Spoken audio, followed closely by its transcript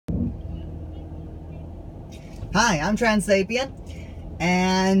Hi, I'm Transapient,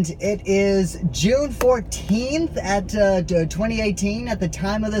 and it is June 14th at 2018 at the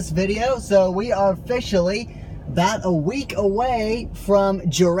time of this video, so we are officially about a week away from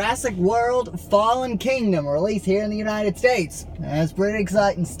Jurassic World Fallen Kingdom, released here in the United States. That's pretty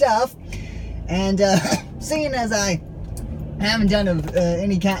exciting stuff, and seeing as I haven't done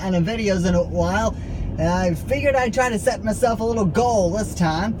any kind of videos in a while, I figured I'd try to set myself a little goal this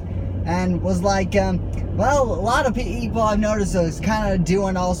time, and was like, well, a lot of people I've noticed is kind of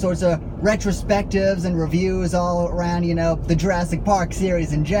doing all sorts of retrospectives and reviews all around, you know, the Jurassic Park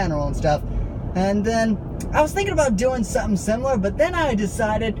series in general and stuff. And then I was thinking about doing something similar, but then I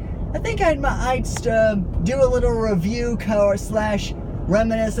decided I think I might do a little review slash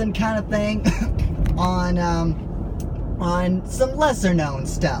reminiscent kind of thing on some lesser known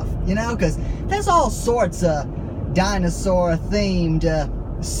stuff, you know, because there's all sorts of dinosaur themed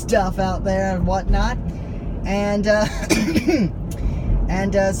stuff out there and whatnot, and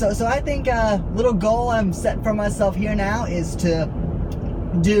so I think a little goal I'm set for myself here now is to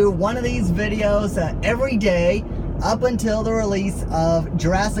do one of these videos every day up until the release of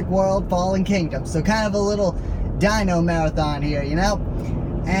Jurassic World Fallen Kingdom. So kind of a little dino marathon here, you know.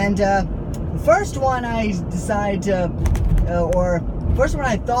 And the first one I decided to, first one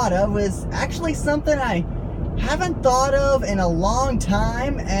I thought of was actually something I haven't thought of in a long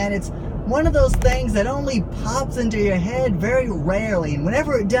time, and it's one of those things that only pops into your head very rarely, and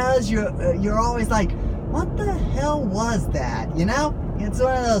whenever it does, you're always like, what the hell was that, you know? It's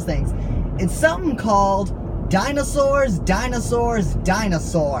one of those things. It's something called Dinosaurs, Dinosaurs,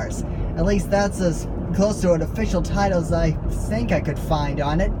 Dinosaurs. At least that's as close to an official title as I think I could find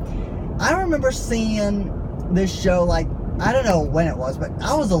on it. I remember seeing this show, like, I don't know when it was, but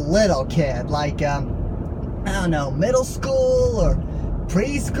I was a little kid, like, I don't know, middle school or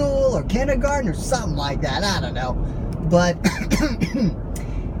preschool or kindergarten or something like that. I don't know. But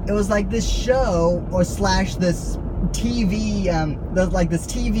it was like this show or slash this TV, like this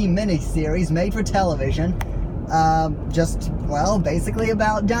TV miniseries made for television. Just, well, basically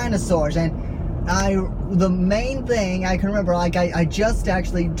about dinosaurs. And the main thing I can remember, like I just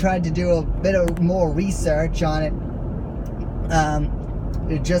actually tried to do a bit of more research on it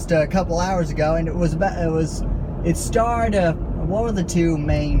just a couple hours ago, and it starred what were the two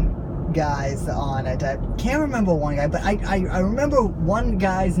main guys on it? I can't remember one guy, but I remember one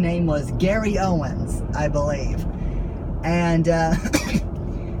guy's name was Gary Owens, I believe, and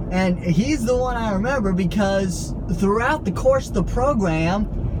and he's the one I remember because throughout the course of the program,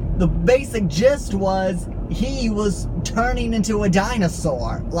 the basic gist was he was turning into a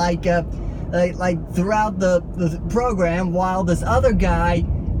dinosaur, like throughout the program, while this other guy,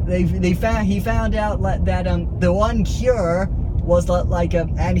 he found out that the one cure was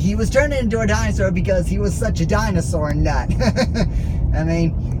and he was turning into a dinosaur because he was such a dinosaur nut. I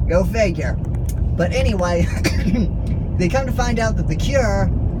mean, go figure. But anyway, they come to find out that the cure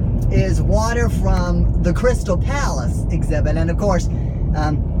is water from the Crystal Palace exhibit, and of course,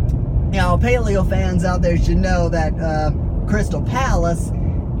 you know, paleo fans out there should know that Crystal Palace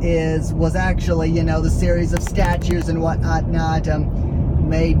was actually, you know, the series of statues and whatnot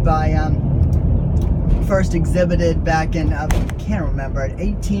made by first exhibited back in I can't remember it,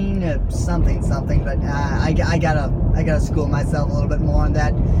 18 something, but I gotta school myself a little bit more on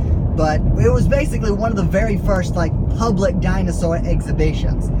that. But it was basically one of the very first like public dinosaur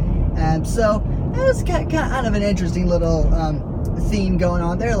exhibitions, and so it was kind of an interesting little theme going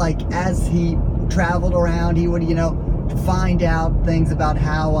on there. Like as he traveled around, he would, you know, find out things about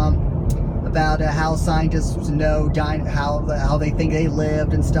how scientists know how they think they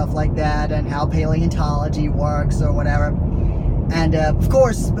lived and stuff like that, and how paleontology works or whatever. And of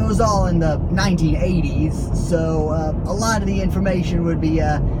course, it was all in the 1980s, so a lot of the information would be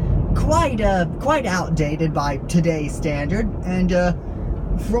quite outdated by today's standard. And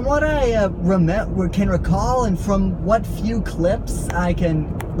from what I can recall, and from what few clips I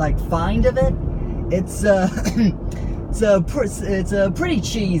can find of it, it's it's pretty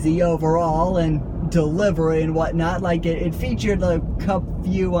cheesy overall, and delivery and whatnot. Like it featured a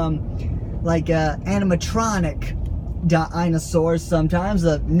few animatronic dinosaurs sometimes,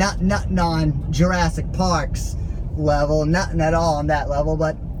 not on Jurassic Park's level, nothing at all on that level,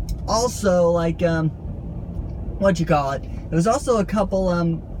 but also what you call it. There was also a couple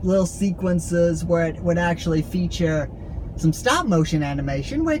little sequences where it would actually feature some stop motion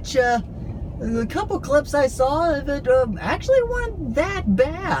animation, which a couple clips I saw of it actually weren't that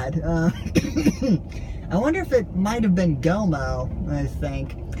bad. I wonder if it might have been Gomo, I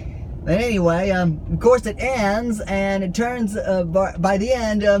think. But anyway, of course it ends, and it turns, by the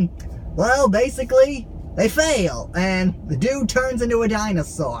end, well, basically, they fail, and the dude turns into a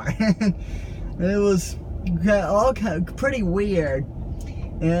dinosaur. It was all pretty weird.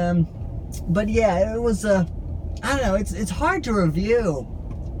 But yeah, it was I don't know. It's hard to review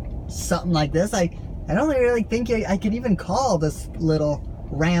something like this. I don't really think I could even call this little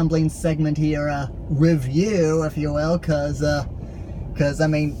rambling segment here a review, if you will, because I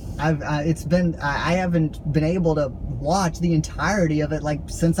mean I haven't been able to watch the entirety of it like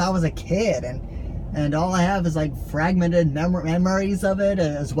since I was a kid, and all I have is like fragmented memories of it,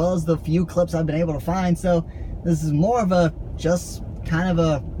 as well as the few clips I've been able to find. So this is more of a just kind of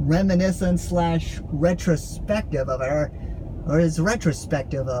a reminiscence / retrospective of it, or is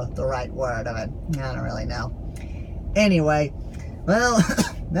retrospective the right word of it? I don't really know. Anyway, well,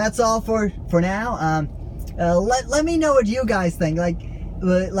 that's all for now. Let me know what you guys think. Like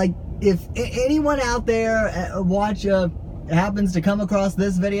if anyone out there happens to come across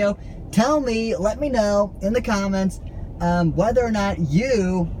this video, let me know in the comments whether or not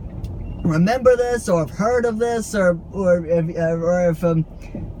you remember this, or have heard of this, or if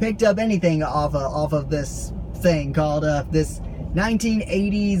picked up anything off of this thing called this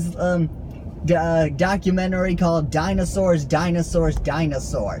 1980s documentary called Dinosaurs, Dinosaurs,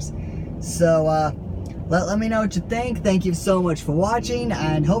 Dinosaurs. So let me know what you think. Thank you so much for watching,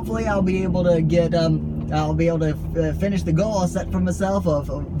 and hopefully I'll be able to get finish the goal I set for myself of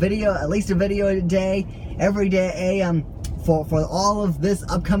at least a video a day, every day, for all of this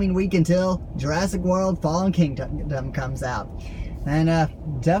upcoming week until Jurassic World Fallen Kingdom comes out. And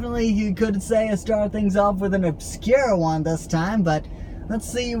definitely you could say I start things off with an obscure one this time, but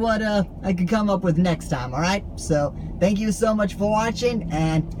let's see what I could come up with next time, alright? So thank you so much for watching,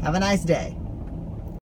 and have a nice day.